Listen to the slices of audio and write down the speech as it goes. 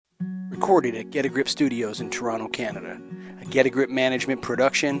recorded at Get a Grip Studios in Toronto, Canada, a Get a Grip management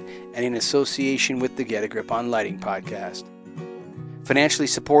production and in association with the Get a Grip on Lighting podcast. Financially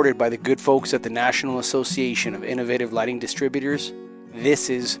supported by the good folks at the National Association of Innovative Lighting Distributors, this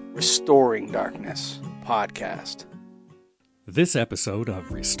is Restoring Darkness podcast. This episode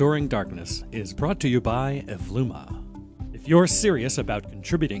of Restoring Darkness is brought to you by Evluma. If you're serious about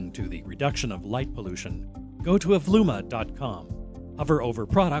contributing to the reduction of light pollution, go to evluma.com, hover over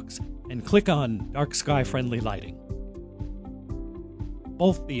products, and click on Dark Sky Friendly Lighting.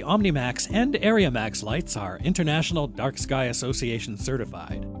 Both the OmniMax and AreaMax lights are International Dark Sky Association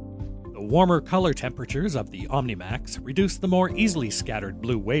certified. The warmer color temperatures of the OmniMax reduce the more easily scattered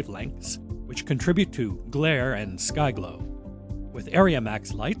blue wavelengths, which contribute to glare and sky glow. With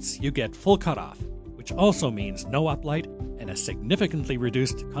AreaMax lights, you get full cutoff, which also means no uplight and a significantly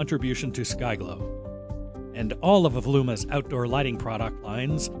reduced contribution to sky glow. And all of Evluma's outdoor lighting product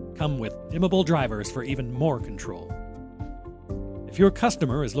lines come with dimmable drivers for even more control. If your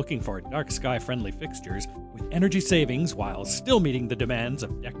customer is looking for dark sky-friendly fixtures with energy savings while still meeting the demands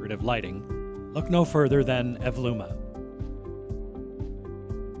of decorative lighting, look no further than Evluma.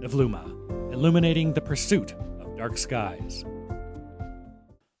 Evluma, illuminating the pursuit of dark skies.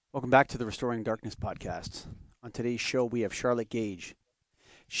 Welcome back to the Restoring Darkness podcast. On today's show, we have Charlotte Gage.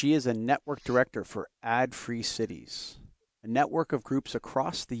 She is a network director for Adfree Cities, a network of groups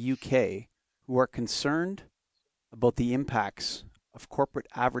across the UK who are concerned about the impacts of corporate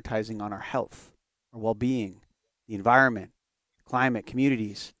advertising on our health, our well-being, the environment, climate,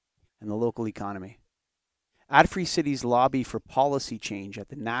 communities, and the local economy. Adfree Cities lobby for policy change at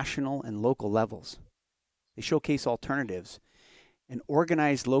the national and local levels. They showcase alternatives and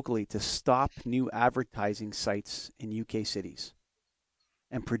organize locally to stop new advertising sites in UK cities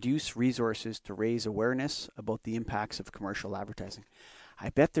and produce resources to raise awareness about the impacts of commercial advertising. I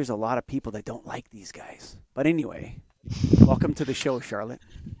bet there's a lot of people that don't like these guys. But anyway, welcome to the show, Charlotte.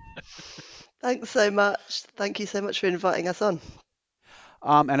 Thanks so much. Thank you so much for inviting us on.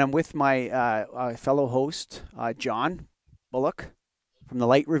 And I'm with my fellow host, John Bullock from the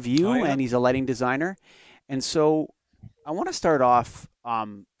Light Review, and he's a lighting designer. And so I want to start off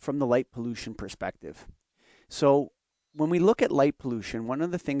from the light pollution perspective. So when we look at light pollution, one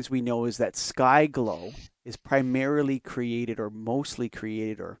of the things we know is that sky glow is primarily created or mostly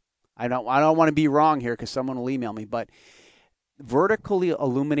created, or I don't want to be wrong here because someone will email me, but vertically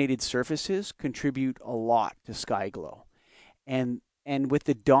illuminated surfaces contribute a lot to sky glow. And with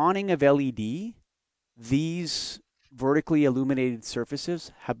the dawning of LED, these vertically illuminated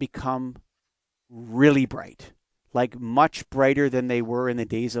surfaces have become really bright, like much brighter than they were in the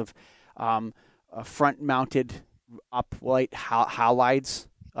days of front-mounted uplight halides,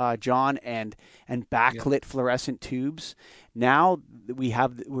 John, and backlit fluorescent tubes. Now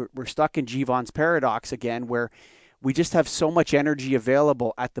we're stuck in Givon's paradox again, where we just have so much energy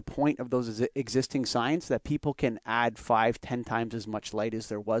available at the point of those existing signs that people can add 5-10 times as much light as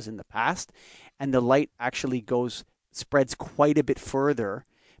there was in the past, and the light actually spreads quite a bit further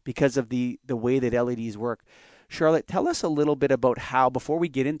because of the way that LEDs work. Charlotte, tell us a little bit about how, before we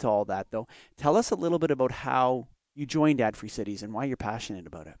get into all that though, tell us a little bit about how you joined Adfree Cities and why you're passionate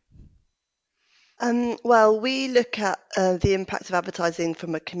about it. Well, we look at the impact of advertising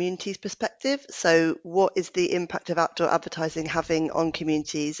from a community's perspective. So what is the impact of outdoor advertising having on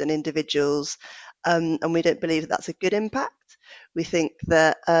communities and individuals? And we don't believe that that's a good impact. We think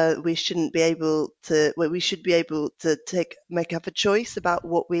that we should be able to have a choice about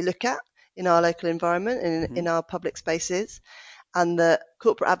what we look at in our local environment and in our public spaces. And that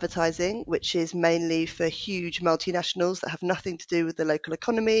corporate advertising, which is mainly for huge multinationals that have nothing to do with the local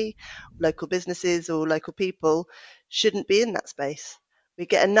economy, local businesses or local people, shouldn't be in that space. We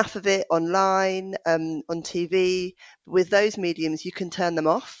get enough of it online, on TV. With those mediums, you can turn them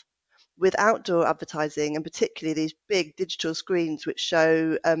off. With outdoor advertising, and particularly these big digital screens which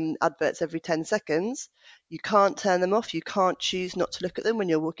show adverts every 10 seconds, you can't turn them off. You can't choose not to look at them when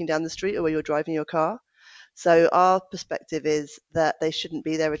you're walking down the street or when you're driving your car. So our perspective is that they shouldn't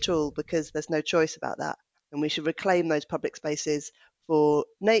be there at all because there's no choice about that. And we should reclaim those public spaces for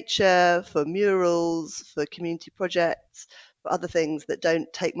nature, for murals, for community projects, for other things that don't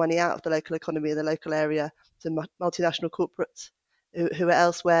take money out of the local economy and the local area to multinational corporates who are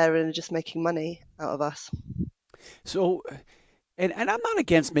elsewhere and are just making money out of us. So, and I'm not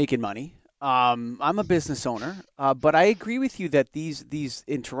against making money. I'm a business owner, but I agree with you that these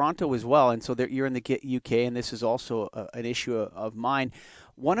in Toronto as well, and so you're in the UK, and this is also an issue of mine.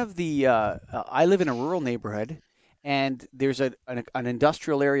 One of the I live in a rural neighborhood, and there's an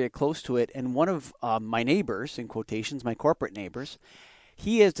industrial area close to it, and one of my neighbors, in quotations, my corporate neighbors,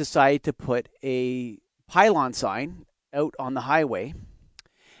 he has decided to put a pylon sign out on the highway.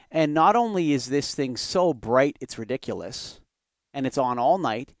 And not only is this thing so bright, it's ridiculous, and it's on all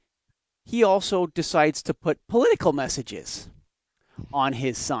night, he also decides to put political messages on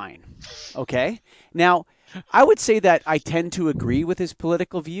his sign. Okay? Now, I would say that I tend to agree with his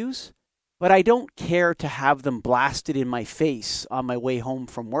political views, but I don't care to have them blasted in my face on my way home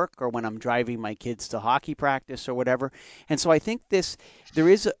from work or when I'm driving my kids to hockey practice or whatever. And so I think there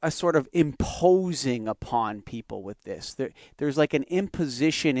is a sort of imposing upon people with this. There's like an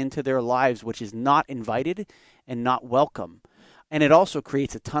imposition into their lives which is not invited and not welcome. And it also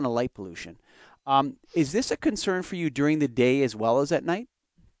creates a ton of light pollution. Is this a concern for you during the day as well as at night?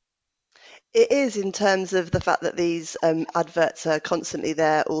 It is, in terms of the fact that these adverts are constantly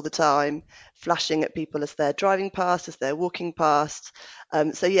there all the time, flashing at people as they're driving past, as they're walking past.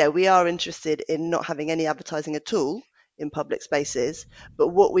 So yeah, we are interested in not having any advertising at all in public spaces. But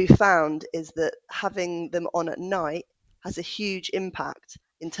what we found is that having them on at night has a huge impact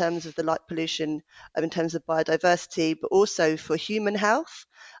in terms of the light pollution, in terms of biodiversity, but also for human health,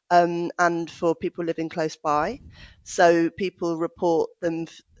 and for people living close by. So people report them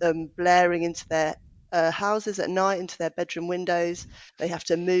blaring into their houses at night, into their bedroom windows. They have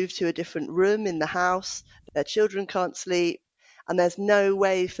to move to a different room in the house. Their children can't sleep, and there's no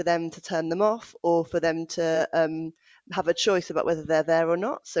way for them to turn them off or for them to have a choice about whether they're there or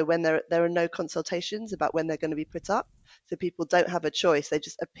not. So when there are no consultations about when they're going to be put up, so people don't have a choice. They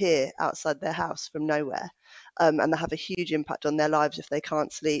just appear outside their house from nowhere, and they have a huge impact on their lives if they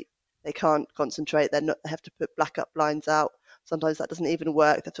can't sleep. They can't concentrate. They have to put blackout blinds out. Sometimes that doesn't even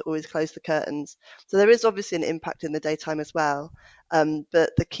work. They have to always close the curtains. So there is obviously an impact in the daytime as well.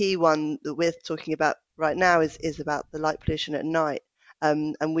 But the key one that we're talking about right now is about the light pollution at night.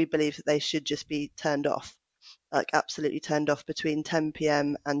 And we believe that they should just be turned off, like absolutely turned off between 10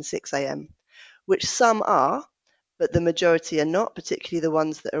 p.m. and 6 a.m., which some are, but the majority are not, particularly the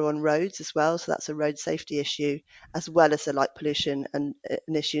ones that are on roads as well. So that's a road safety issue, as well as a light pollution and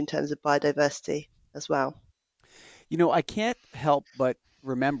an issue in terms of biodiversity as well. You know, I can't help but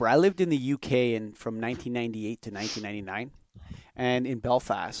remember I lived in the UK from 1998 to 1999 and in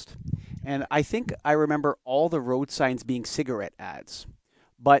Belfast. And I think I remember all the road signs being cigarette ads.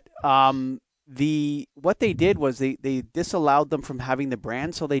 But the what they did was they disallowed them from having the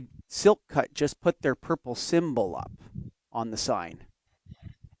brand, so they Silk Cut just put their purple symbol up on the sign.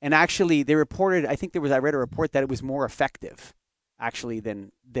 And actually, they reported. I read a report that it was more effective, actually,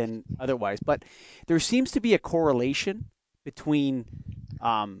 than otherwise. But there seems to be a correlation between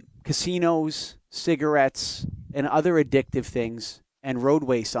casinos, cigarettes, and other addictive things, and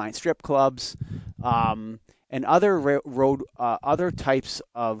roadway signs, strip clubs, and other other types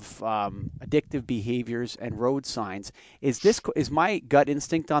of addictive behaviors and road signs. Is my gut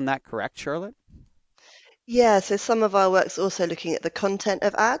instinct on that correct, Charlotte? Yeah, so some of our work's also looking at the content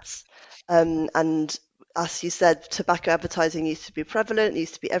of ads. And as you said, tobacco advertising used to be prevalent,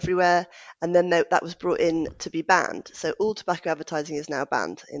 used to be everywhere, and then that was brought in to be banned. So all tobacco advertising is now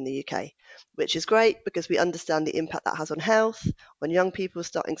banned in the UK, which is great because we understand the impact that has on health, on young people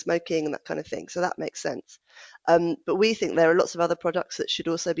starting smoking and that kind of thing. So that makes sense. But we think there are lots of other products that should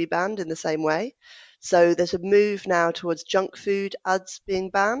also be banned in the same way. So there's a move now towards junk food ads being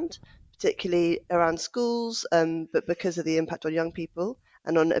banned, particularly around schools, but because of the impact on young people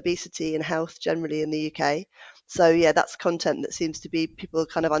and on obesity and health generally in the UK. So yeah, that's content that seems to be people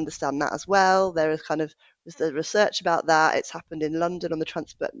kind of understand that as well. There's the research about that. It's happened in London on the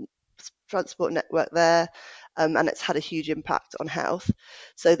transport network there, and it's had a huge impact on health.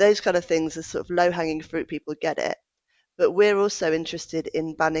 So those kind of things are sort of low hanging fruit. People get it. But we're also interested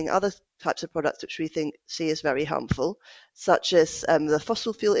in banning other types of products which we see as very harmful, such as the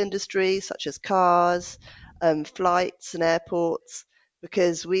fossil fuel industry, such as cars, flights and airports,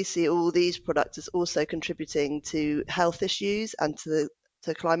 because we see all these products as also contributing to health issues and to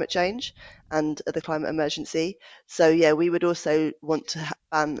climate change and the climate emergency. So yeah, we would also want to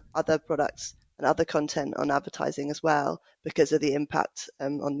ban other products and other content on advertising as well because of the impact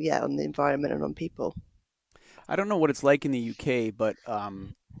on the environment and on people. I don't know what it's like in the UK, but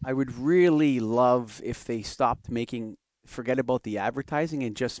I would really love if they stopped forget about the advertising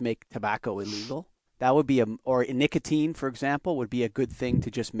and just make tobacco illegal. That would be or nicotine, for example, would be a good thing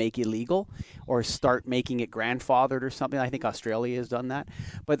to just make illegal or start making it grandfathered or something. I think Australia has done that.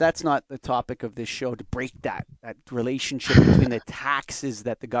 But that's not the topic of this show, to break that relationship between the taxes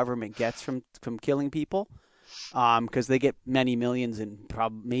that the government gets from killing people, because they get many millions and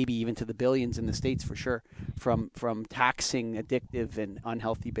maybe even to the billions in the States for sure from taxing addictive and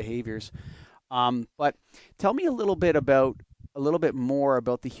unhealthy behaviors. But tell me a little bit about a little bit more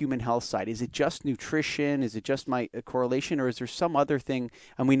about the human health side. Is it just nutrition? Is it just my correlation, or is there some other thing?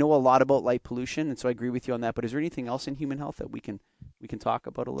 And we know a lot about light pollution, and so I agree with you on that. But is there anything else in human health that we can talk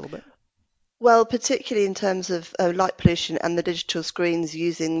about a little bit? Well, particularly in terms of light pollution and the digital screens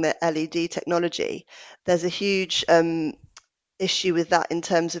using the LED technology, there's a huge issue with that in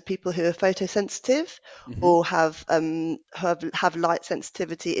terms of people who are photosensitive Mm-hmm. or have light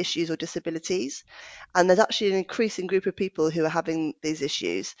sensitivity issues or disabilities. And there's actually an increasing group of people who are having these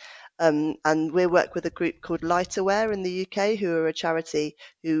issues. And we work with a group called Light Aware in the UK, who are a charity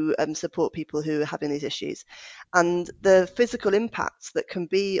who support people who are having these issues. And the physical impacts that can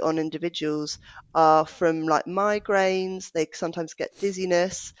be on individuals are from like migraines, they sometimes get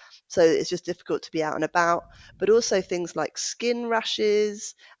dizziness, so it's just difficult to be out and about, but also things like skin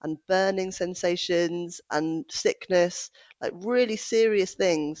rashes and burning sensations and sickness, like really serious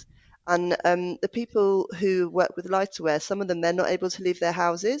things. And the people who work with Lightaware, some of them, they're not able to leave their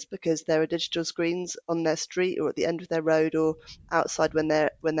houses because there are digital screens on their street or at the end of their road or outside when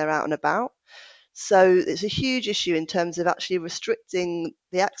they're out and about. So it's a huge issue in terms of actually restricting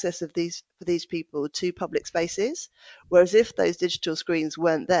the access of these for these people to public spaces. Whereas if those digital screens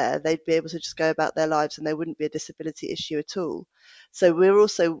weren't there, they'd be able to just go about their lives and there wouldn't be a disability issue at all. So we're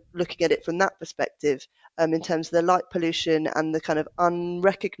also looking at it from that perspective, in terms of the light pollution and the kind of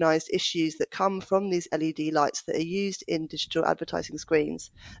unrecognized issues that come from these LED lights that are used in digital advertising screens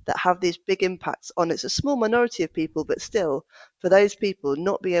that have these big impacts on, it's a small minority of people, but still for those people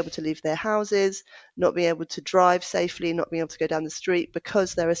not being able to leave their houses, not being able to drive safely, not being able to go down the street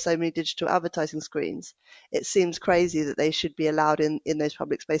because there are so many digital advertising screens. It seems crazy that they should be allowed in those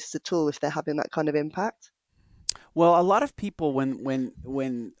public spaces at all if they're having that kind of impact. Well, a lot of people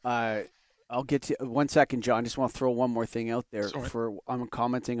when I'll get to 1 second, John. Just want to throw one more thing out there Sorry. for I'm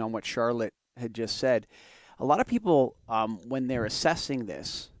commenting on what Charlotte had just said. A lot of people, when they're assessing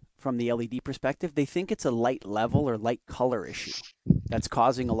this from the LED perspective, they think it's a light level or light color issue that's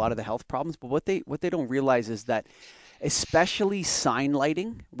causing a lot of the health problems. But what they don't realize is that, especially sign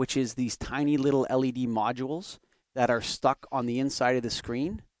lighting, which is these tiny little LED modules that are stuck on the inside of the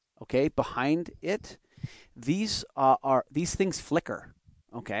screen, okay, behind it, these things flicker,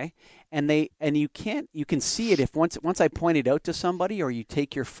 okay, and you can see it if once I point it out to somebody, or you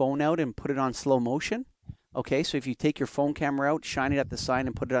take your phone out and put it on slow motion. Okay, so if you take your phone camera out, shine it at the sign,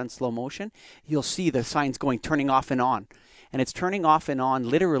 and put it on slow motion, you'll see the sign's turning off and on, and it's turning off and on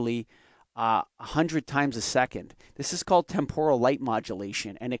literally 100 times a second. This is called temporal light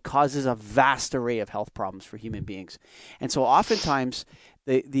modulation, and it causes a vast array of health problems for human beings. And so, oftentimes,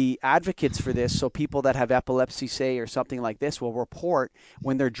 the advocates for this, so people that have epilepsy, say, or something like this, will report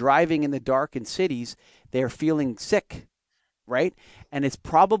when they're driving in the dark in cities, they're feeling sick, right? And it's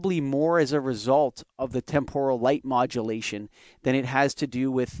probably more as a result of the temporal light modulation than it has to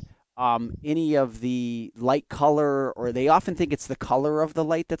do with any of the light color, or they often think it's the color of the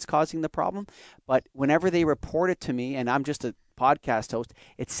light that's causing the problem. But whenever they report it to me, and I'm just a podcast host,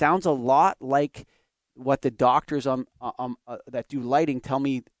 it sounds a lot like what the doctors that do lighting tell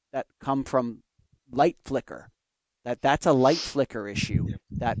me, that come from light flicker. That's a light flicker issue,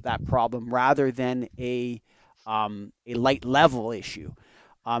 Yeah. that problem, rather than a light level issue.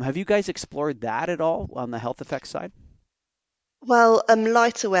 Have you guys explored that at all on the health effects side? Well,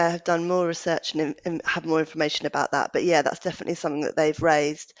 Lightaware have done more research and have more information about that. But yeah, that's definitely something that they've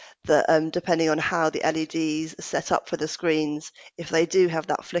raised, that depending on how the LEDs are set up for the screens, if they do have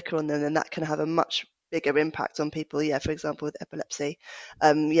that flicker on them, then that can have a much bigger impact on people. Yeah, for example, with epilepsy.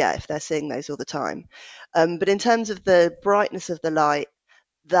 Yeah, if they're seeing those all the time. But in terms of the brightness of the light,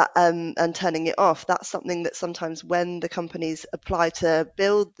 that and turning it off, that's something that sometimes when the companies apply to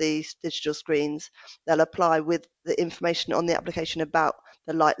build these digital screens, they'll apply with the information on the application about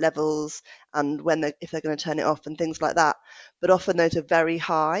the light levels and if they're going to turn it off and things like that. But often those are very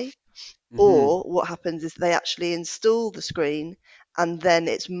high, Mm-hmm. or what happens is they actually install the screen and then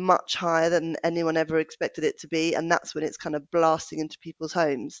it's much higher than anyone ever expected it to be. And that's when it's kind of blasting into people's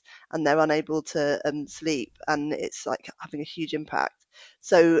homes and they're unable to sleep. And it's like having a huge impact.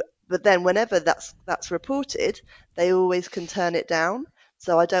 So, but then whenever that's reported, they always can turn it down.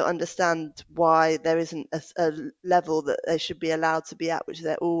 So I don't understand why there isn't a level that they should be allowed to be at, which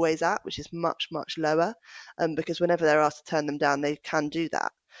they're always at, which is much, much lower. Because whenever they're asked to turn them down, they can do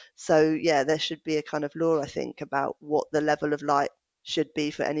that. So yeah, there should be a kind of law, I think, about what the level of light should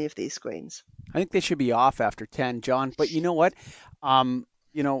be for any of these screens. I think they should be off after 10, John. But you know what? Um,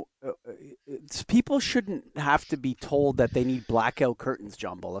 you know, people shouldn't have to be told that they need blackout curtains,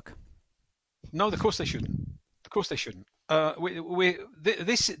 John Bullock. No, of course they shouldn't. Of course they shouldn't.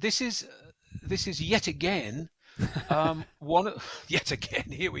 This is yet again Yet again,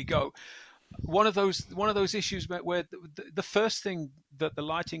 here we go. One of those issues where the first thing that the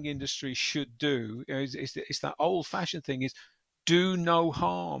lighting industry should do is that old-fashioned thing is do no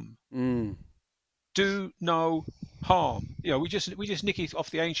harm. Mm. Do no harm. We just nick it off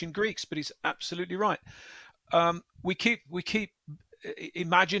the ancient Greeks, but it's absolutely right. We keep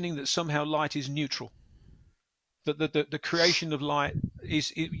imagining that somehow light is neutral, that the creation of light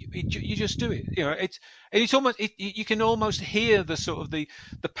you just do it. It's almost you can almost hear the sort of the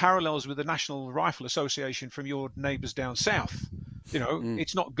parallels with the National Rifle Association from your neighbours down south. Mm.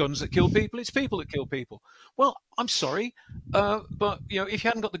 It's not guns that kill people, it's people that kill people. Well, I'm sorry, but if you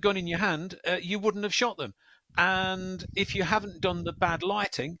hadn't got the gun in your hand, you wouldn't have shot them. And if you haven't done the bad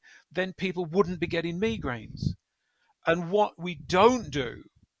lighting, then people wouldn't be getting migraines. And what we don't do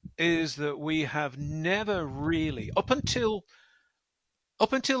is that we have never really, up until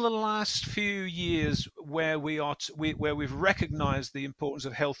the last few years, where where we've recognised the importance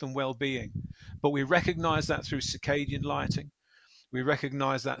of health and well-being, but we recognise that through circadian lighting. We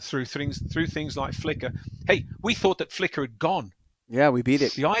recognise that through things like flicker. Hey, we thought that flicker had gone. Yeah, we beat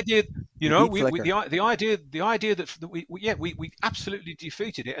it. The idea, We beat we Flickr. the idea that we absolutely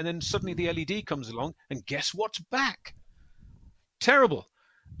defeated it, and then suddenly the LED comes along, and guess what's back? Terrible.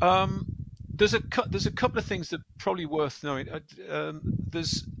 Um, there's a couple of things that are probably worth knowing.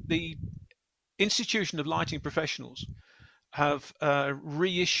 There's the Institution of Lighting Professionals have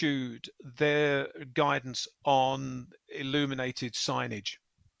reissued their guidance on illuminated signage,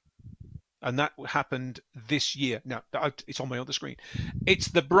 and that happened this year. Now, it's on my other screen. It's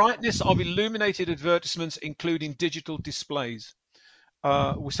the brightness of illuminated advertisements, including digital displays.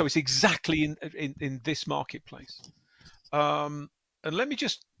 So it's exactly in this marketplace. And let me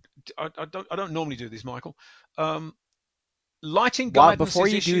just, I don't normally do this, Michael. Lighting Well, guidance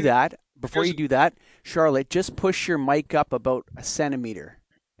is issued. before you do that, Charlotte, just push your mic up about a centimeter,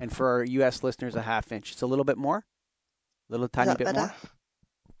 and for our U.S. listeners, a half inch. It's a little bit more, a little Is tiny that bit better? more.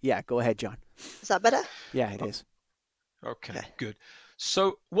 Yeah, go ahead, John. Is that better? Yeah, it is. Okay, Okay. good.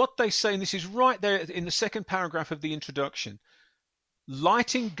 So what they say, and this is right there in the second paragraph of the introduction,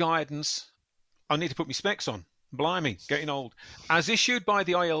 lighting guidance. I need to put my specs on. Blimey, getting old. As issued by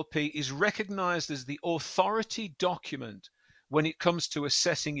the ILP, is recognized as the authority document when it comes to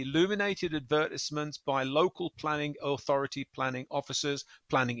assessing illuminated advertisements by local planning authority planning officers,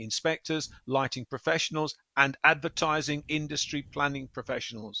 planning inspectors, lighting professionals, and advertising industry planning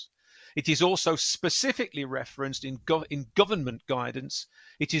professionals. It is also specifically referenced in government guidance.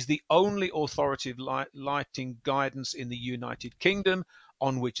 It is the only authoritative lighting guidance in the United Kingdom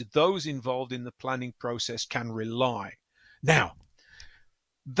on which those involved in the planning process can rely. Now,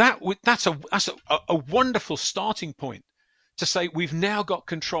 that's a wonderful starting point to say we've now got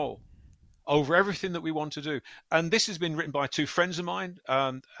control over everything that we want to do. And this has been written by two friends of mine,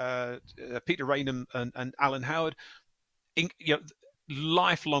 Peter Raynham and Alan Howard,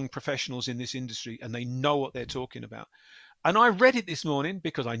 lifelong professionals in this industry, and they know what they're talking about. And I read it this morning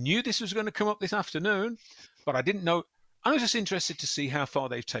because I knew this was going to come up this afternoon, but I didn't know. I was just interested to see how far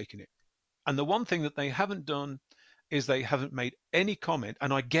they've taken it. And the one thing that they haven't done is they haven't made any comment,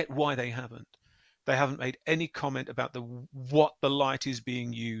 and I get why they haven't. They haven't made any comment about what the light is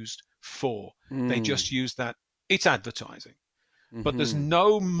being used for. They Mm. just use that it's advertising. But there's Mm-hmm.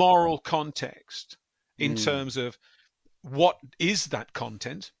 no moral context in Mm. terms of what is that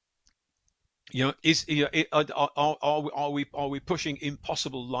content. Is are we pushing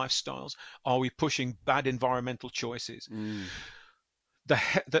impossible lifestyles? Are we pushing bad environmental choices? Mm.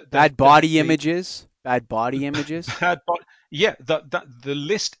 The Bad body images. Bad body images. bad body, yeah. The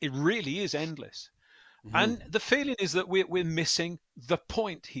list, it really is endless, Mm-hmm. and the feeling is that we're missing the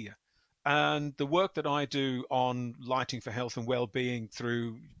point here. And the work that I do on lighting for health and well-being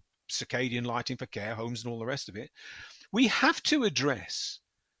through circadian lighting for care homes and all the rest of it, we have to address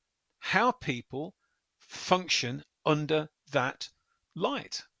how people function under that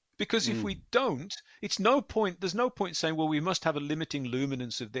light. Because if Mm. we don't, there's no point saying, well, we must have a limiting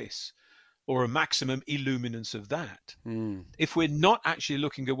luminance of this or a maximum illuminance of that, Mm. if we're not actually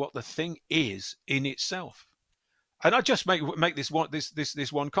looking at what the thing is in itself. And I just make this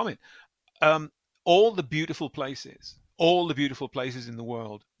one comment. Um, all the beautiful places, in the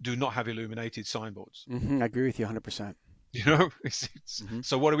world do not have illuminated signboards. Mm-hmm. I agree with you 100%. Mm-hmm.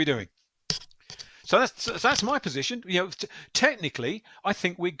 So what are we doing? So that's my position. Technically, I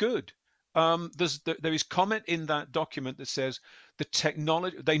think we're good. There is comment in that document that says the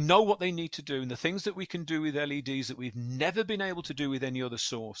technology, they know what they need to do, and the things that we can do with LEDs that we've never been able to do with any other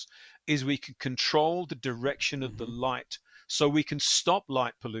source is we can control the direction of the Mm-hmm. light, so we can stop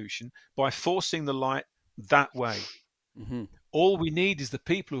light pollution by forcing the light that way. Mm-hmm. All we need is the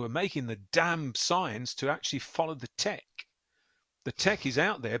people who are making the damn signs to actually follow the tech. The tech is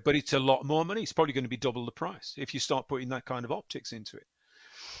out there, but it's a lot more money. It's probably going to be double the price if you start putting that kind of optics into it.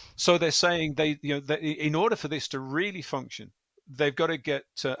 So they're saying in order for this to really function, they've got to get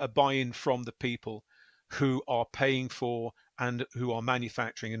a buy-in from the people who are paying for and who are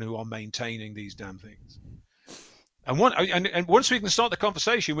manufacturing and who are maintaining these damn things. And once we can start the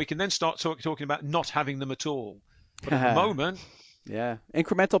conversation, we can then start talking about not having them at all. But at the moment, yeah,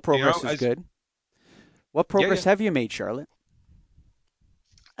 incremental progress is good. What progress have you made, Charlotte?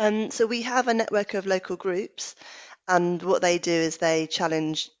 So we have a network of local groups, and what they do is they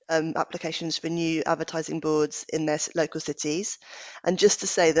challenge applications for new advertising boards in their local cities. And just to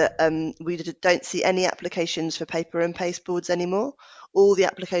say that we don't see any applications for paper and paste boards anymore. All the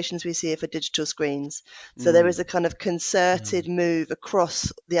applications we see are for digital screens. So there is a kind of concerted move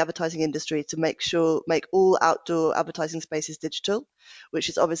across the advertising industry to make all outdoor advertising spaces digital, which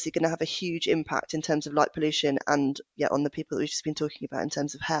is obviously going to have a huge impact in terms of light pollution and on the people that we've just been talking about in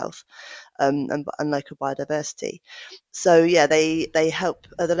terms of health and local biodiversity. So they help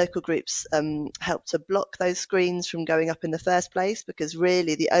the local groups help to block those screens from going up in the first place, because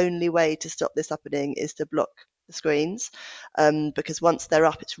really the only way to stop this happening is to block the screens, because once they're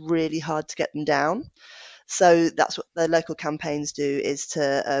up, it's really hard to get them down. So that's what the local campaigns do, is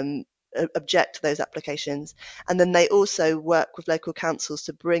to object to those applications. And then they also work with local councils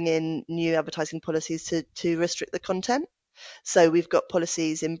to bring in new advertising policies to restrict the content. So we've got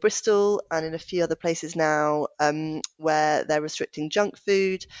policies in Bristol and in a few other places now where they're restricting junk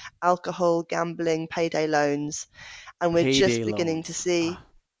food, alcohol, gambling, payday loans. And we're just beginning to see,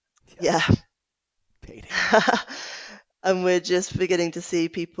 Payday. And we're just beginning to see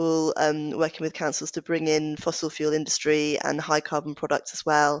people working with councils to bring in fossil fuel industry and high carbon products as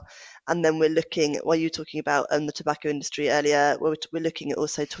well. And then we're looking, while you were talking about the tobacco industry earlier, we're looking at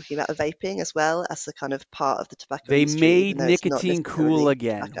also talking about vaping as well as a kind of part of the tobacco industry. They made nicotine cool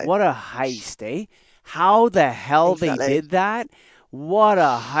again. Tobacco. What a heist, eh? How the hell they did that? What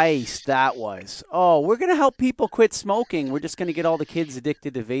a heist that was. Oh, we're going to help people quit smoking. We're just going to get all the kids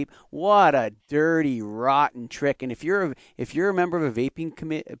addicted to vape. What a dirty, rotten trick. And if you're a member of a vaping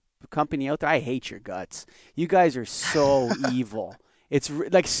company out there, I hate your guts. You guys are so evil. It's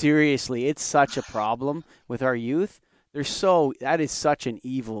like, seriously, it's such a problem with our youth. That is such an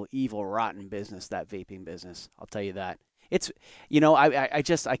evil, rotten business, that vaping business. I'll tell you that. It's,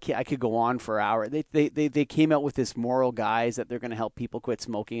 I could go on for hours. They came out with this moral guise that they're going to help people quit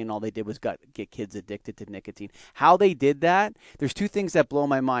smoking, and all they did was get kids addicted to nicotine. How they did that, there's two things that blow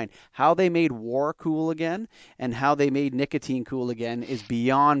my mind. How they made war cool again and how they made nicotine cool again is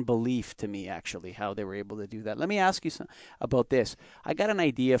beyond belief to me, actually, how they were able to do that. Let me ask you about this. I got an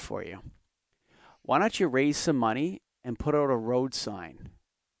idea for you. Why don't you raise some money and put out a road sign?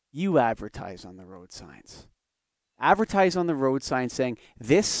 You advertise on the road signs. Advertise on the road sign saying,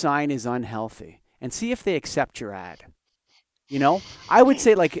 this sign is unhealthy, and see if they accept your ad. I would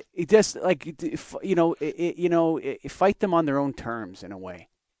say fight them on their own terms in a way,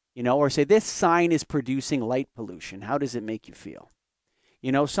 or say this sign is producing light pollution. How does it make you feel?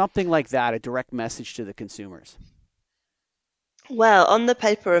 Something like that, a direct message to the consumers. Well, on the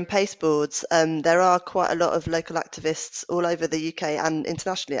paper and paste boards, there are quite a lot of local activists all over the UK and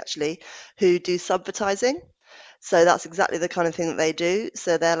internationally, actually, who do subvertising. So that's exactly the kind of thing that they do.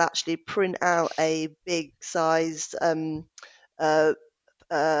 So they'll actually print out a big sized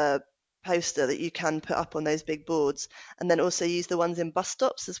poster that you can put up on those big boards, and then also use the ones in bus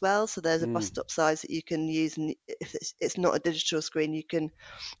stops as well. So there's a bus stop size that you can use, and if it's not a digital screen, you can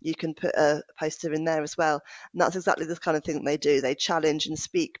put a poster in there as well. And that's exactly the kind of thing that they do. They challenge and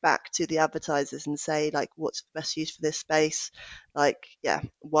speak back to the advertisers and say, like, what's the best use for this space? Like,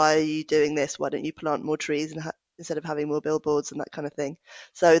 why are you doing this? Why don't you plant more trees and instead of having more billboards and that kind of thing?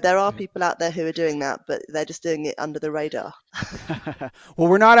 So there are people out there who are doing that, but they're just doing it under the radar. Well,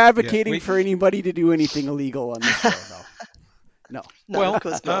 we're not advocating for anybody to do anything illegal on this show, though. No, well, of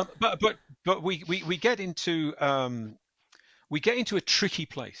course not. But we get into a tricky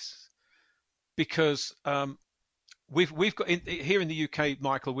place, because we've got here in the UK,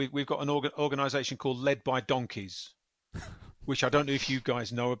 Michael, we've got an organisation called Led by Donkeys, which I don't know if you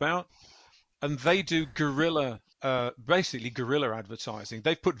guys know about, and they do basically guerrilla advertising.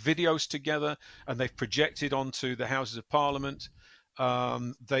 They've put videos together and they've projected onto the Houses of Parliament.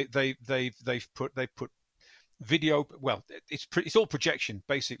 They've put video. Well, it's all projection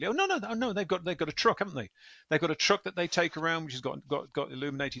basically. Oh no! They've got a truck, haven't they? They've got a truck that they take around, which has got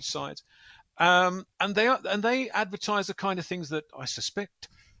illuminated sides. And they advertise the kind of things that I suspect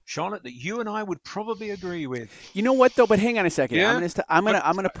Charlotte, that you and I would probably agree with. You know what though? But hang on a second. Yeah, I'm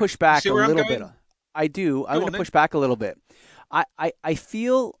gonna push back see a where I'm little bit. going? I do. I'm Go gonna on then. push back a little bit. I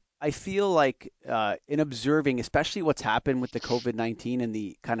feel like in observing, especially what's happened with the COVID-19 and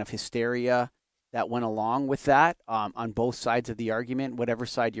the kind of hysteria that went along with that on both sides of the argument, whatever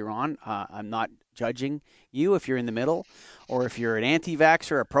side you're on. I'm not judging you if you're in the middle or if you're an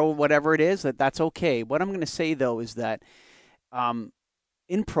anti-vaxxer, a pro, whatever it is. That's okay. What I'm going to say though is that um,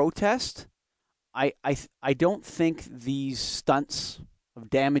 in protest, I don't think these stunts of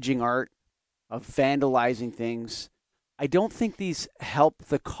damaging art, of vandalizing things, I don't think these help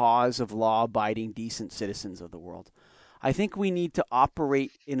the cause of law-abiding, decent citizens of the world. I think we need to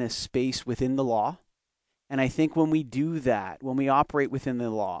operate in a space within the law. And I think when we do that, when we operate within the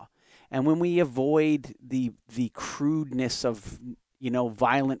law, and when we avoid the crudeness of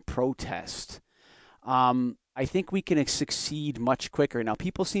violent protest, I think we can succeed much quicker. Now,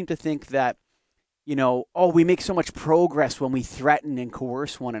 people seem to think that we make so much progress when we threaten and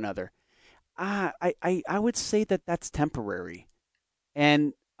coerce one another. I would say that that's temporary.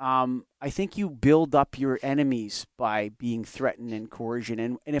 And I think you build up your enemies by being threatened and coercion.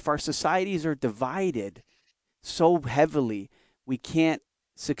 And if our societies are divided so heavily, we can't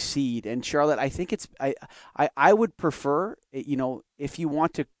succeed. And Charlotte, I think I would prefer, if you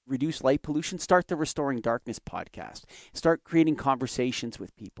want to reduce light pollution, start the Restoring Darkness podcast. Start creating conversations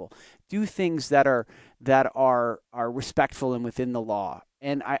with people. Do things that are respectful and within the law.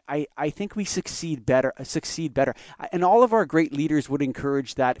 And I think we succeed better. And all of our great leaders would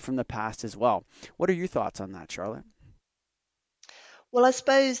encourage that from the past as well. What are your thoughts on that, Charlotte? Well, I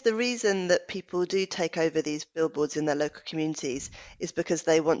suppose the reason that people do take over these billboards in their local communities is because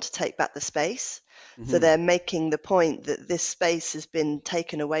they want to take back the space. So they're making the point that this space has been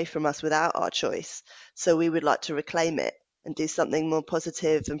taken away from us without our choice. So we would like to reclaim it and do something more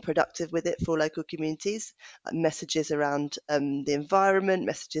positive and productive with it for local communities, like messages around the environment,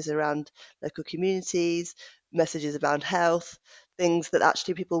 messages around local communities, messages around health, things that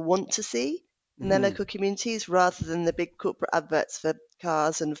actually people want to see in their local communities rather than the big corporate adverts for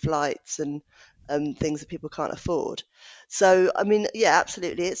cars and flights and things that people can't afford. So, I mean, yeah,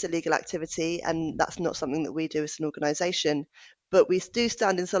 absolutely, it's a legal activity, and that's not something that we do as an organisation. But we do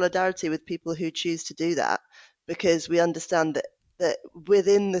stand in solidarity with people who choose to do that, because we understand that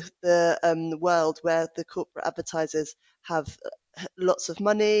within the world where the corporate advertisers have lots of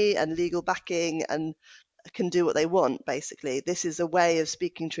money and legal backing and can do what they want, basically, this is a way of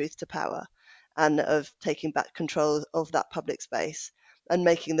speaking truth to power and of taking back control of that public space and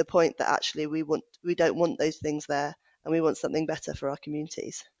making the point that actually we don't want those things there, and we want something better for our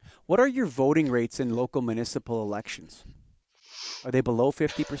communities. What are your voting rates in local municipal elections? Are they below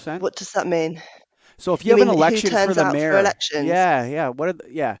 50%? What does that mean? So if you You have an mean who election for turns the out for mayor, elections? yeah,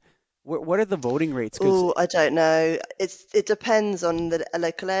 what are the voting rates? Because Oh, I don't know. It depends on the a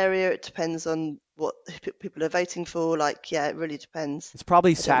local area. It depends on what people are voting for. Like, yeah, it really depends. it's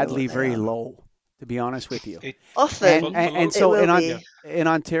probably I don't know sadly what they very are. low, to be honest with you. It And Often and, and for it so will yeah. be. in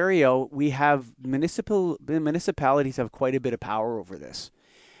Ontario, we have the municipalities have quite a bit of power over this.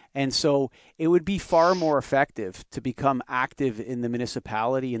 And so it would be far more effective to become active in the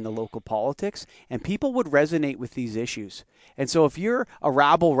municipality, in the local politics, and people would resonate with these issues. And so if you're a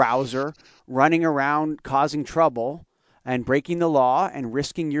rabble rouser running around causing trouble and breaking the law and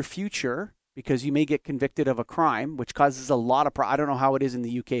risking your future because you may get convicted of a crime, which causes a lot of I don't know how it is in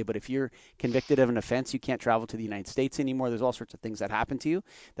the UK, but if you're convicted of an offense, you can't travel to the United States anymore. There's all sorts of things that happen to you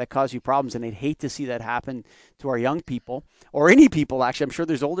that cause you problems, and I'd hate to see that happen to our young people or any people. Actually, I'm sure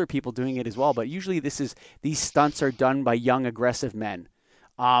there's older people doing it as well, but usually these stunts are done by young aggressive men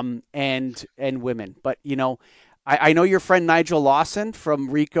and women. But I know your friend Nigel Lawson from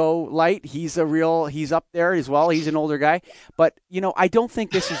Rico Light. He's up there as well. He's an older guy, but I don't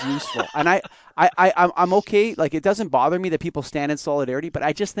think this is useful. And I'm okay. Like, it doesn't bother me that people stand in solidarity, but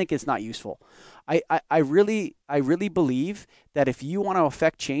I just think it's not useful. I really believe that if you want to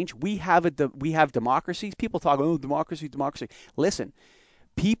affect change, we have democracies. People talk, oh, democracy. Listen.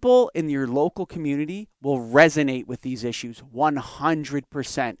 People in your local community will resonate with these issues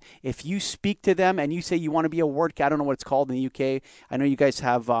 100%. If you speak to them and you say you want to be a ward, I don't know what it's called in the UK. I know you guys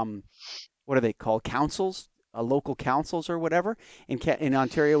have, what are they called? Councils, local councils or whatever. In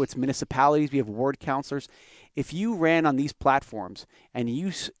Ontario, it's municipalities. We have ward councillors. If you ran on these platforms and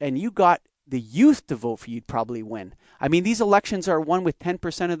you got the youth to vote for you, you'd probably win. I mean, these elections are won with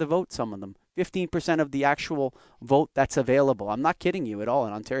 10% of the vote, some of them. 15% of the actual vote that's available. I'm not kidding you at all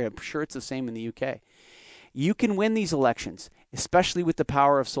in Ontario. I'm sure it's the same in the UK. You can win these elections, especially with the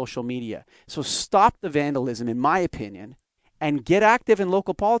power of social media. So stop the vandalism, in my opinion, and get active in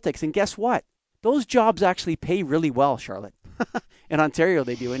local politics. And guess what? Those jobs actually pay really well, Charlotte. In Ontario,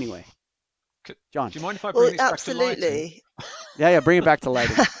 they do anyway. John. Do you mind if I bring Well, this back to lighting? absolutely. Yeah, bring it back to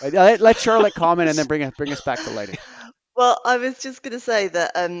lighting. Let Charlotte comment and then bring us back to lighting. Well, I was just going to say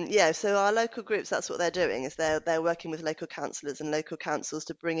that, yeah, so our local groups, that's what they're doing, is they're working with local councillors and local councils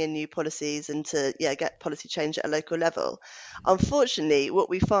to bring in new policies and to, yeah, get policy change at a local level. Unfortunately, what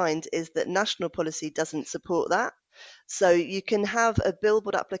we find is that national policy doesn't support that. So you can have a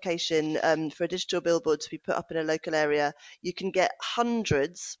billboard application for a digital billboard to be put up in a local area. You can get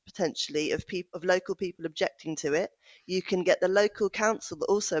hundreds potentially of local people objecting to it. You can get the local council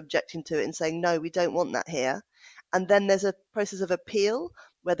also objecting to it and saying, no, we don't want that here. And then there's a process of appeal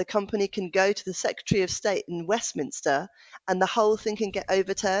where the company can go to the Secretary of State in Westminster and the whole thing can get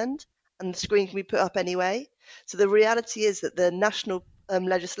overturned and the screen can be put up anyway. So the reality is that the national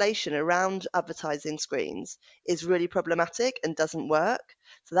legislation around advertising screens is really problematic and doesn't work.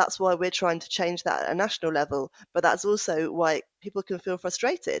 So that's why we're trying to change that at a national level. But that's also why people can feel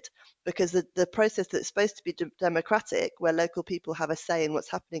frustrated, because the process that's supposed to be democratic, where local people have a say in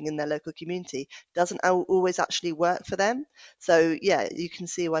what's happening in their local community, doesn't always actually work for them. So yeah, you can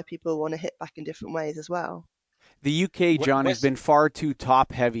see why people want to hit back in different ways as well. The UK, John, has West, been far too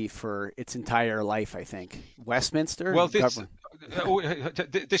top heavy for its entire life, I think. Westminster? well, this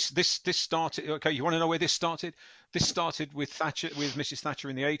started. Okay, you want to know where this started? This started with Mrs. Thatcher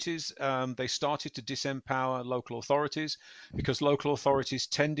in the 80s. They started to disempower local authorities because local authorities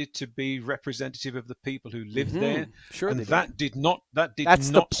tended to be representative of the people who lived there, Sure, and that did not That's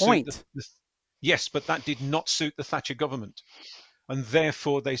the point. yes, but that did not suit the Thatcher government. And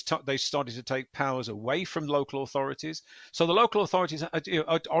therefore, they started to take powers away from local authorities. So the local authorities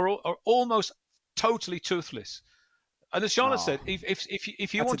are almost totally toothless. And as Charlotte said,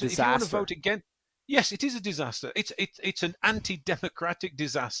 if you want to vote against, yes, it is a disaster. It's an anti-democratic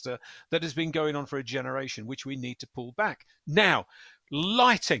disaster that has been going on for a generation, which we need to pull back. Now,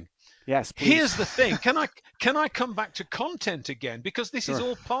 lighting. Yes, please. Here's the thing. Can I come back to content again? Because this is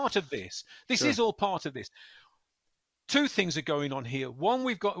all part of this. This is all part of this. Two things are going on here. One,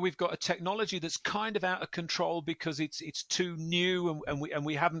 we've got a technology that's kind of out of control because it's too new, and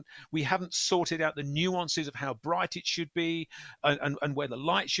we haven't sorted out the nuances of how bright it should be and where the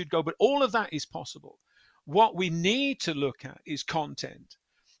light should go. But all of that is possible. What we need to look at is content,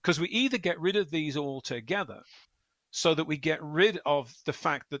 because we either get rid of these altogether, so that we get rid of the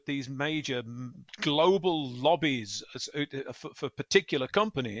fact that these major global lobbies for particular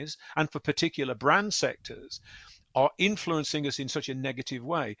companies and for particular brand sectors are influencing us in such a negative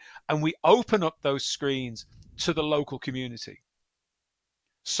way, and we open up those screens to the local community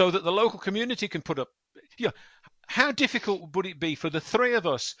so that the local community can put up, how difficult would it be for the three of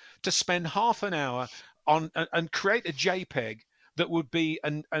us to spend half an hour on and create a JPEG that would be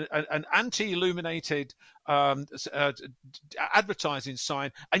an anti-illuminated advertising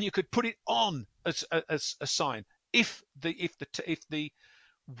sign, and you could put it on as a sign if the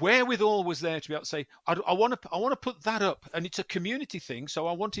wherewithal was there to be able to say, I want to put that up, and it's a community thing, so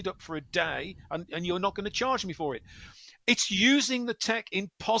I want it up for a day, and you're not going to charge me for it. It's using the tech in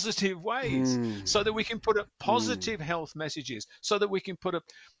positive ways so that we can put up positive health messages, so that we can put up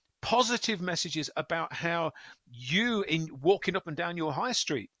positive messages about how you, in walking up and down your high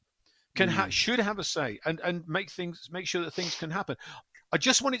street, should have a say and make sure that things can happen. I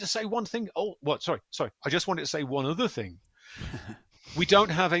just wanted to say one thing. Sorry. I just wanted to say one other thing. We don't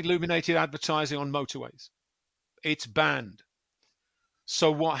have illuminated advertising on motorways. It's banned.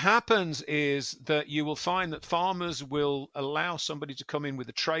 So what happens is that you will find that farmers will allow somebody to come in with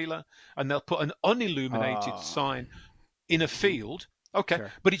a trailer, and they'll put an unilluminated sign in a field. Okay,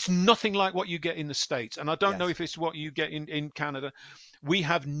 sure. But it's nothing like what you get in the States. And I don't know if it's what you get in Canada. We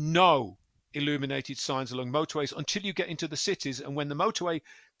have no illuminated signs along motorways until you get into the cities. And when the motorway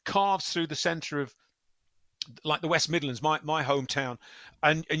carves through the center of, like, the West Midlands, my hometown,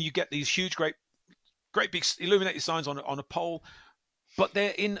 and you get these huge, great big illuminated signs on a pole, but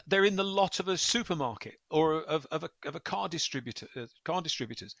they're in the lot of a supermarket or of a car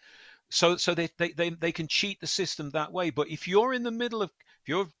distributors. So they can cheat the system that way. But if you're in the middle of, if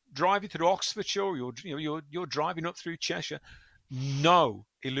you're driving through Oxfordshire, or you're driving up through Cheshire, no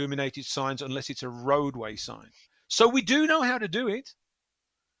illuminated signs unless it's a roadway sign. So we do know how to do it.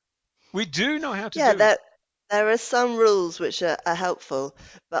 We do know how to do it. There are some rules which are helpful,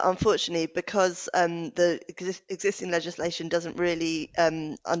 but unfortunately, because the existing legislation doesn't really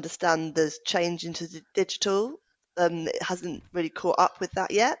understand the change into the digital, it hasn't really caught up with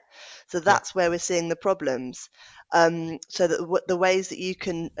that yet. So that's where we're seeing the problems. So that the ways that you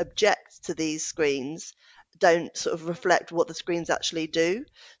can object to these screens don't sort of reflect what the screens actually do.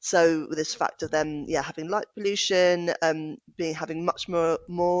 So with this fact of them, having light pollution, having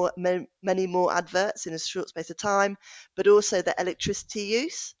many more adverts in a short space of time, but also the electricity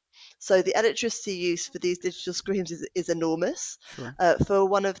use. So the electricity use for these digital screens is enormous. Sure. For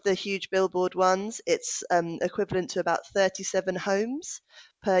one of the huge billboard ones, it's equivalent to about 37 homes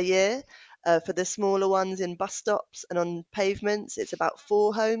per year. For the smaller ones in bus stops and on pavements, it's about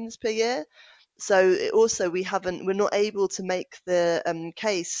 4 homes per year. So we're not able to make the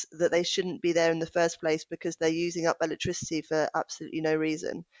case that they shouldn't be there in the first place because they're using up electricity for absolutely no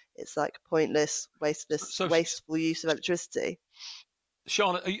reason. It's like pointless, So, wasteful use of electricity.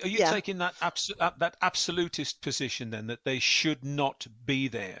 Charlotte, are you Yeah. taking that that absolutist position then that they should not be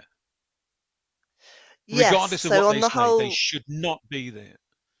there, Yes. regardless of what So they say, they should not be there?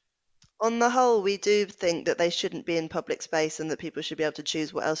 on the whole, we do think that they shouldn't be in public space and that people should be able to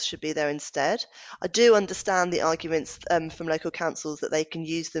choose what else should be there instead. I do understand the arguments from local councils that they can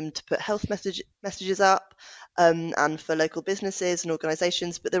use them to put messages up and for local businesses and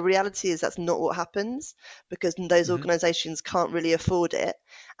organisations, but the reality is that's not what happens because those Hmm. organisations can't really afford it.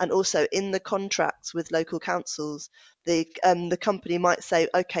 And also in the contracts with local councils, the company might say,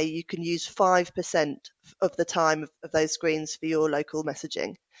 okay, you can use 5% of the time of those screens for your local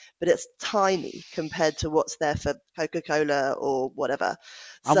messaging, but it's tiny compared to what's there for Coca-Cola or whatever.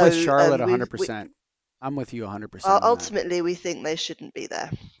 I'm with So Charlotte 100%. I'm with you 100% on that. ultimately we think they shouldn't be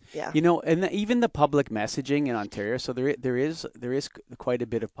there. Yeah. And even the public messaging in Ontario. So there is quite a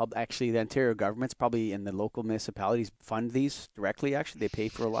bit of Actually, the Ontario government's probably and the local municipalities fund these directly. Actually, they pay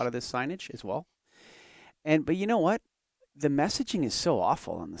for a lot of this signage as well. But you know what? The messaging is so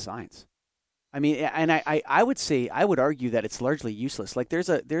awful on the signs. I mean, and I would say I would argue that it's largely useless. Like there's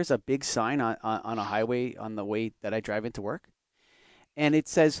a big sign on a highway on the way that I drive into work, and it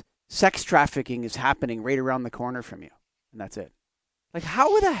says sex trafficking is happening right around the corner from you, and that's it. Like,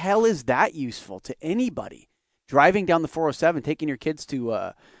 how the hell is that useful to anybody? Driving down the 407, taking your kids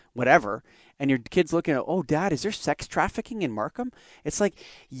to whatever, and your kids looking at, oh, Dad, is there sex trafficking in Markham? It's like,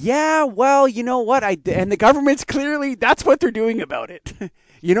 yeah, well, you know what? And the government's clearly, that's what they're doing about it.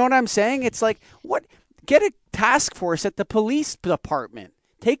 You know what I'm saying? It's like, what? Get a task force at the police department.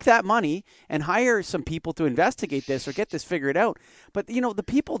 Take that money and hire some people to investigate this or get this figured out. But, the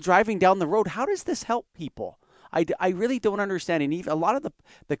people driving down the road, how does this help people? I really don't understand. And even a lot of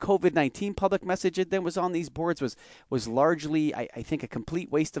the COVID-19 public message that was on these boards was largely, I think, a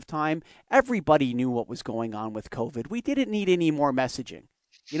complete waste of time. Everybody knew what was going on with COVID. We didn't need any more messaging.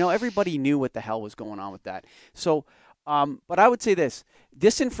 Everybody knew what the hell was going on with that. So, but I would say this: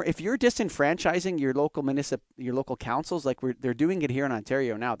 if you're disenfranchising your local councils, like they're doing it here in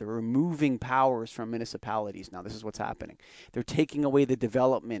Ontario now, they're removing powers from municipalities. Now, this is what's happening. They're taking away the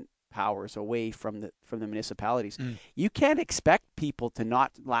development powers away from the municipalities. Mm. You can't expect people to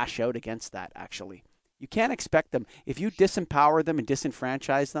not lash out against that. Actually, you can't expect them if you disempower them and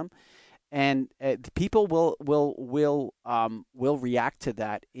disenfranchise them, and people will react to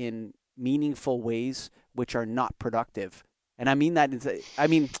that in meaningful ways which are not productive. And I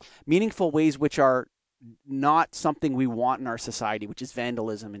mean meaningful ways which are not something we want in our society, which is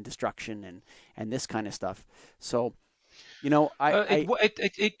vandalism and destruction and this kind of stuff. So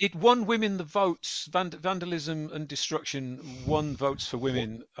it won women the votes. Vandalism and destruction won votes for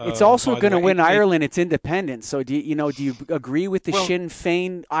women. It's also By the going to way, win Ireland its independence. So do you agree with the well, Sinn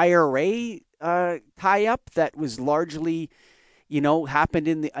Féin IRA tie up that was largely happened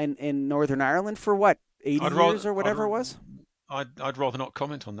in Northern Ireland for what 80 I'd years rather or whatever it was? I'd rather not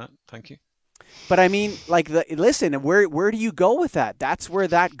comment on that. Thank you. But I mean, like listen, where do you go with that? That's where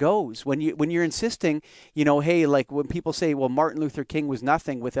that goes. When you're insisting, hey, like when people say, well, Martin Luther King was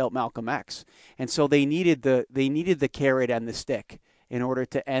nothing without Malcolm X, and so they needed the carrot and the stick in order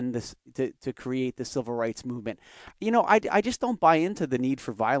to end this to create the civil rights movement. I just don't buy into the need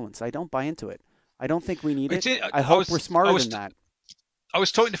for violence. I don't buy into it. I don't think we need it. I hope we're smarter than that. I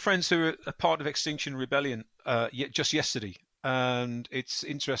was talking to friends who are a part of Extinction Rebellion just yesterday, and it's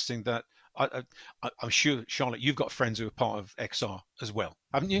interesting that I'm sure, Charlotte, you've got friends who are part of XR as well,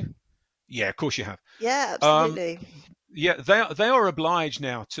 haven't you? Yeah, of course you have. Yeah, Um, absolutely. yeah, they are obliged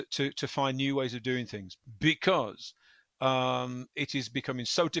now to find new ways of doing things because it is becoming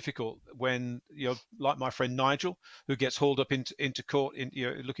so difficult when like my friend Nigel, who gets hauled up into court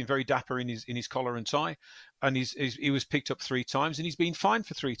looking very dapper in his collar and tie, and he was picked up 3 times and he's been fined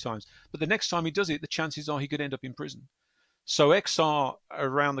for 3 times. But the next time he does it, the chances are he could end up in prison. So XR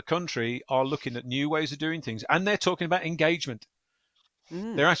around the country are looking at new ways of doing things, and they're talking about engagement.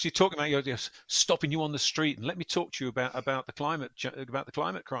 Mm. They're actually talking about stopping you on the street and let me talk to you about the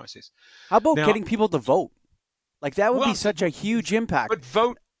climate crisis. How about Now, getting people to vote? Like that would be Well, such a huge impact. but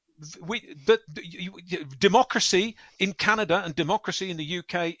vote. Democracy in Canada and democracy in the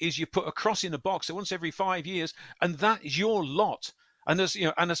UK is you put a cross in a box once every 5 years, and that is your lot. And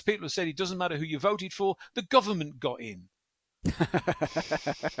as people have said, it doesn't matter who you voted for. The government got in.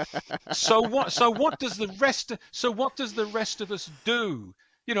 So what? So what does the rest? So what does the rest of us do?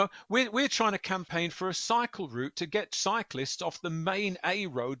 We're trying to campaign for a cycle route to get cyclists off the main A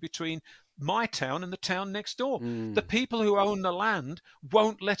road between my town and the town next door. The Mm, people who own the land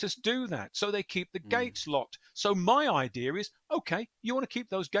won't let us do that, so they keep the mm. gates locked. So my idea is, okay, you want to keep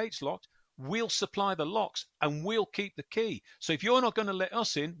those gates locked? We'll supply the locks and we'll keep the key. So if you're not going to let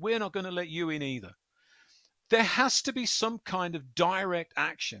us in, we're not going to let you in either. There has to be some kind of direct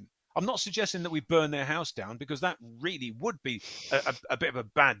action. I'm not suggesting that we burn their house down, because that really would be a bit of a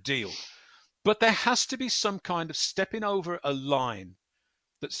bad deal. But there has to be some kind of stepping over a line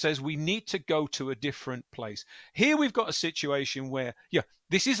that says we need to go to a different place. Here we've got a situation where, yeah,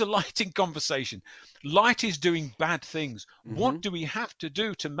 this is a lighting conversation. Light is doing bad things. Mm-hmm. What do we have to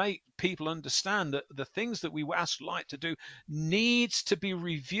do to make people understand that the things that we ask light to do needs to be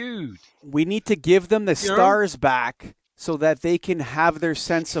reviewed? We need to give them the You know, stars back so that they can have their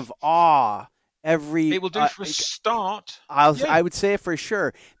sense of awe every it will do for a start. Yeah. I would say it for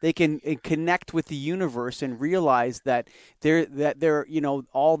sure. They can connect with the universe and realize that they're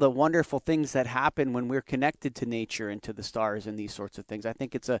all the wonderful things that happen when we're connected to nature and to the stars and these sorts of things. I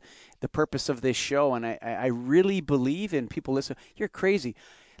think it's the purpose of this show, and I really believe in people. Listen, you're crazy.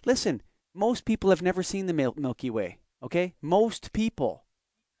 Listen, most people have never seen the Milky Way. Okay, most people.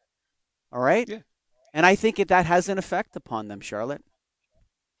 All right, Yeah. and I think that has an effect upon them, Charlotte.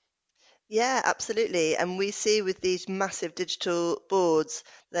 Yeah, absolutely. And we see with these massive digital boards,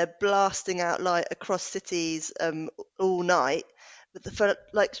 they're blasting out light across cities all night. But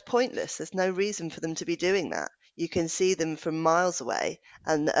it's pointless. There's no reason for them to be doing that. You can see them from miles away,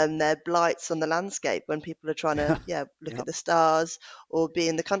 and they're blights on the landscape when people are trying to, look at Yep. the stars or be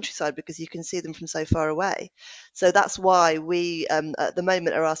in the countryside, because you can see them from so far away. So that's why we, at the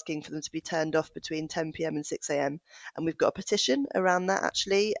moment, are asking for them to be turned off between 10 p.m. and 6 a.m. And we've got a petition around that,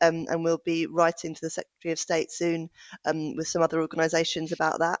 actually, and we'll be writing to the Secretary of State soon, with some other organisations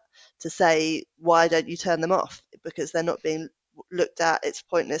about that, to say, why don't you turn them off? Because they're not being looked at. It's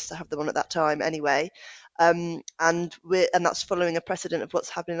pointless to have them on at that time anyway. And that's following a precedent of what's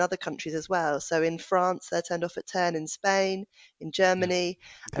happened in other countries as well. So in France, they're turned off at 10, in Spain, in Yeah. Germany,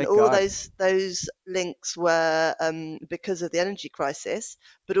 and Thank all God. those links were because of the energy crisis,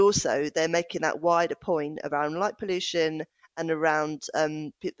 but also they're making that wider point around light pollution and around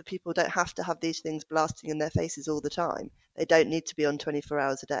the people don't have to have these things blasting in their faces all the time. They don't need to be on 24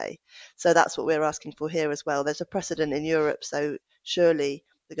 hours a day. So that's what we're asking for here as well. There's a precedent in Europe, so surely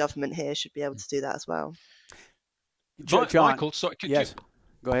the government here should be able to do that as well. John, Michael, sorry, could you? yes,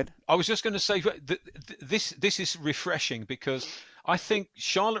 go ahead. I was just going to say that this is refreshing, because I think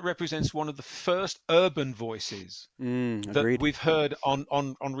Charlotte represents one of the first urban voices that Agreed. we've heard on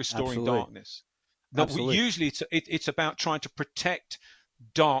Restoring Absolutely. Darkness. That Absolutely. usually it's about trying to protect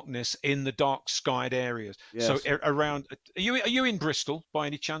darkness in the dark skied areas. So Yes. around, are you in Bristol by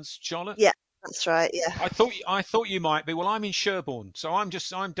any chance, Charlotte? Yeah, that's right. Yeah. I thought you might be. Well, I'm in Sherborne, so I'm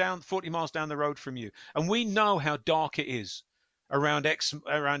down 40 miles down the road from you, and we know how dark it is around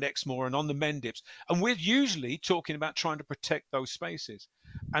Exmoor and on the Mendips, and we're usually talking about trying to protect those spaces,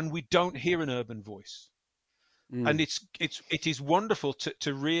 and we don't hear an urban voice. Mm. And it is wonderful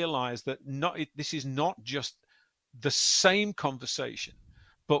to realize that this is not just the same conversation,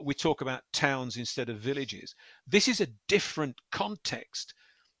 but we talk about towns instead of villages. This is a different context.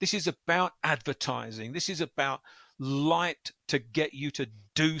 This is about advertising. This is about light to get you to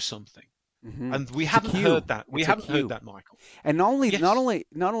do something. Hmm. And we It's a haven't heard cue. that. We It's a haven't heard cue. that, Michael. And Yes. not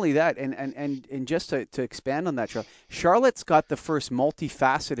only that, and just to expand on that, Charlotte's got the first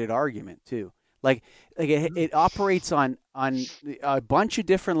multifaceted argument too. Like it operates on a bunch of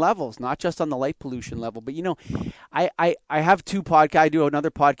different levels, not just on the light pollution level. But I have two podcasts. I do another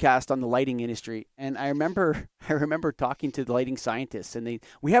podcast on the lighting industry, and I remember talking to the lighting scientists, and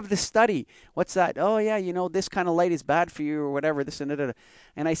we have this study. What's that? Oh yeah, this kind of light is bad for you or whatever. This and that.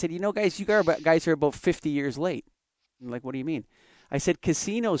 And I said, guys, guys are about 50 years late. Like, what do you mean? I said,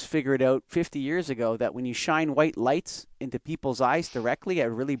 casinos figured out 50 years ago that when you shine white lights into people's eyes directly at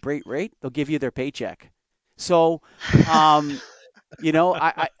a really bright rate, they'll give you their paycheck. So, um,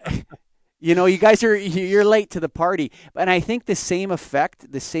 I you guys you're late to the party. And I think the same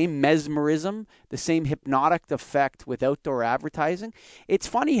effect, the same mesmerism, the same hypnotic effect with outdoor advertising. It's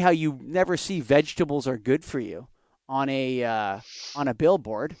funny how you never see vegetables are good for you on a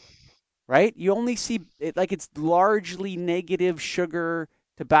billboard, right? You only see it like it's largely negative: sugar,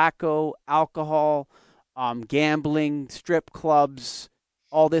 tobacco, alcohol, gambling, strip clubs,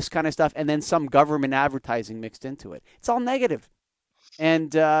 all this kind of stuff, and then some government advertising mixed into it. It's all negative.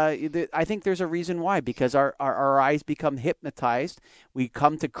 And I think there's a reason why, because our eyes become hypnotized. We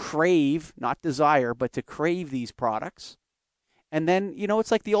come to crave, not desire, but to crave these products. And then,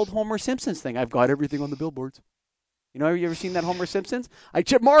 it's like the old Homer Simpsons thing. I've got everything on the billboards. Have you ever seen that Homer Simpsons? I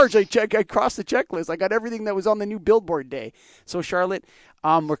crossed the checklist. I got everything that was on the new billboard day. So, Charlotte,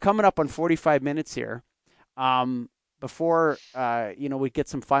 we're coming up on 45 minutes here. Before we get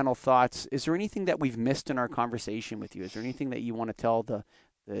some final thoughts, is there anything that we've missed in our conversation with you? Is there anything that you want to tell the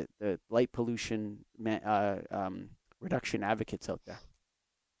light pollution reduction advocates out there?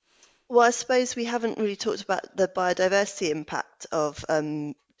 Well, I suppose we haven't really talked about the biodiversity impact of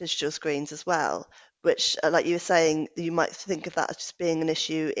digital screens as well, which, like you were saying, you might think of that as just being an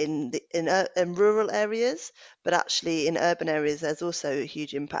issue in rural areas, but actually in urban areas, there's also a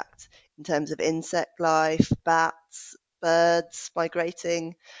huge impact in terms of insect life, bats, birds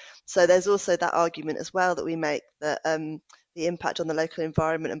migrating. So there's also that argument as well that we make that the impact on the local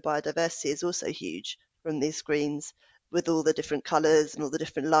environment and biodiversity is also huge from these screens, with all the different colours and all the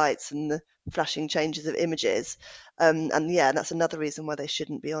different lights and the flashing changes of images. And that's another reason why they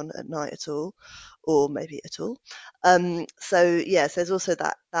shouldn't be on at night at all, or maybe at all. So there's also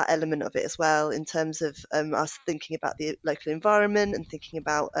that element of it as well, in terms of us thinking about the local environment and thinking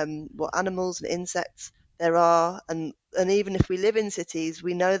about what animals and insects there are. And even if we live in cities,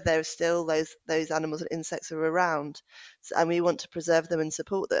 we know there are still those animals and insects are around, and we want to preserve them and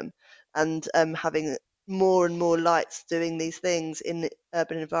support them. And having more and more lights doing these things in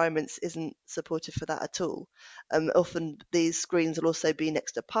urban environments isn't supportive for that at all. Often these screens will also be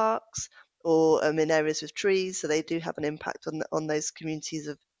next to parks or in areas with trees, so they do have an impact on those communities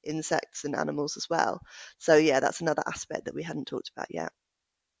of insects and animals as well. So that's another aspect that we hadn't talked about yet.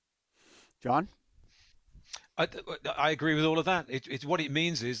 John? I agree with all of that. It's what it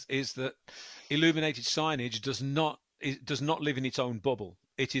means is that illuminated signage does not live in its own bubble.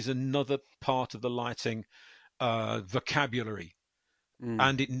 It is another part of the lighting vocabulary,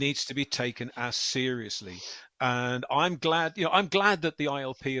 and it needs to be taken as seriously. And I'm glad that the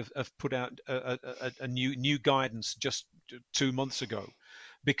ILP have put out a new guidance just 2 months ago,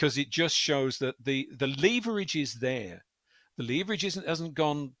 because it just shows that the leverage is there. The leverage hasn't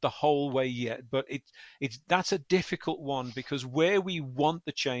gone the whole way yet, but that's a difficult one, because where we want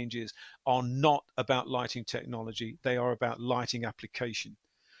the changes are not about lighting technology; they are about lighting application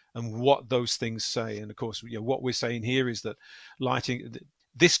and what those things say. And of course, what we're saying here is that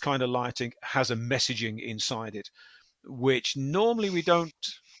this kind of lighting has a messaging inside it, which normally we don't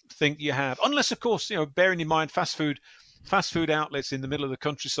think you have, unless, of course, bearing in mind fast food outlets in the middle of the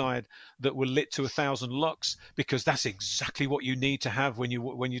countryside that were lit to 1,000 lux, because that's exactly what you need to have when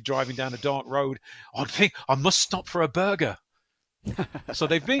you're driving down a dark road. I must stop for a burger. So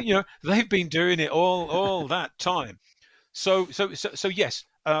they've been doing it all that time. So yes,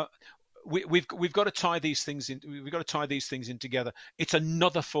 we've got to tie these things in. We've got to tie these things in together. It's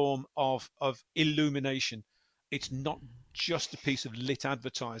another form of illumination. It's not just a piece of lit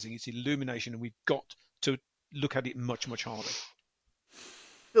advertising. It's illumination, and we've got to look at it much, much harder.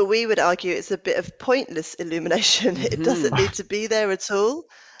 But we would argue it's a bit of pointless illumination. It doesn't need to be there at all.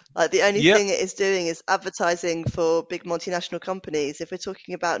 Like, the only thing it is doing is advertising for big multinational companies. If we're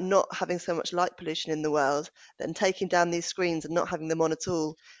talking about not having so much light pollution in the world, then taking down these screens and not having them on at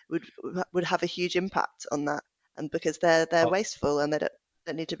all would have a huge impact on that. And because they're wasteful and they don't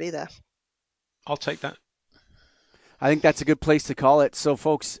need to be there. I'll take that. I think that's a good place to call it. So,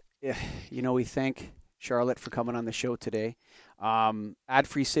 folks, we thank Charlotte for coming on the show today.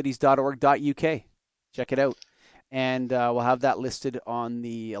 Adfreecities.org.uk. Check it out. And we'll have that listed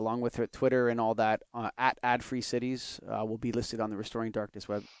along with her Twitter and all that, at Adfree Cities. Will be listed on the Restoring Darkness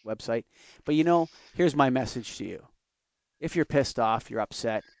website. But, here's my message to you. If you're pissed off, you're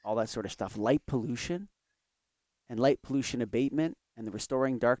upset, all that sort of stuff, light pollution and light pollution abatement and the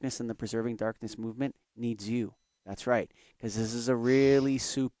Restoring Darkness and the Preserving Darkness movement needs you. That's right, because this is a really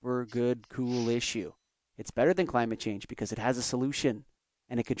super good, cool issue. It's better than climate change because it has a solution.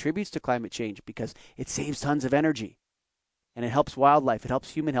 And it contributes to climate change because it saves tons of energy. And it helps wildlife. It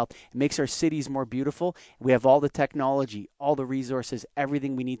helps human health. It makes our cities more beautiful. We have all the technology, all the resources,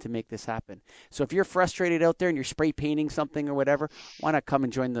 everything we need to make this happen. So if you're frustrated out there and you're spray painting something or whatever, why not come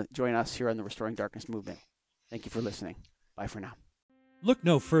and join us here on the Restoring Darkness movement? Thank you for listening. Bye for now. Look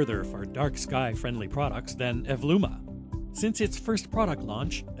no further for dark sky-friendly products than Evluma. Since its first product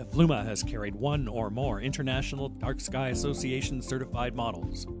launch, Evluma has carried one or more International Dark Sky Association certified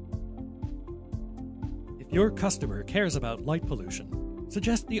models. your customer cares about light pollution,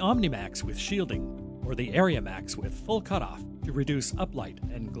 suggest the OmniMax with shielding or the AreaMax with full cutoff to reduce uplight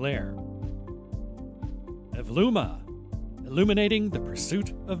and glare. Evluma, illuminating the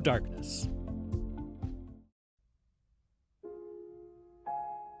pursuit of darkness.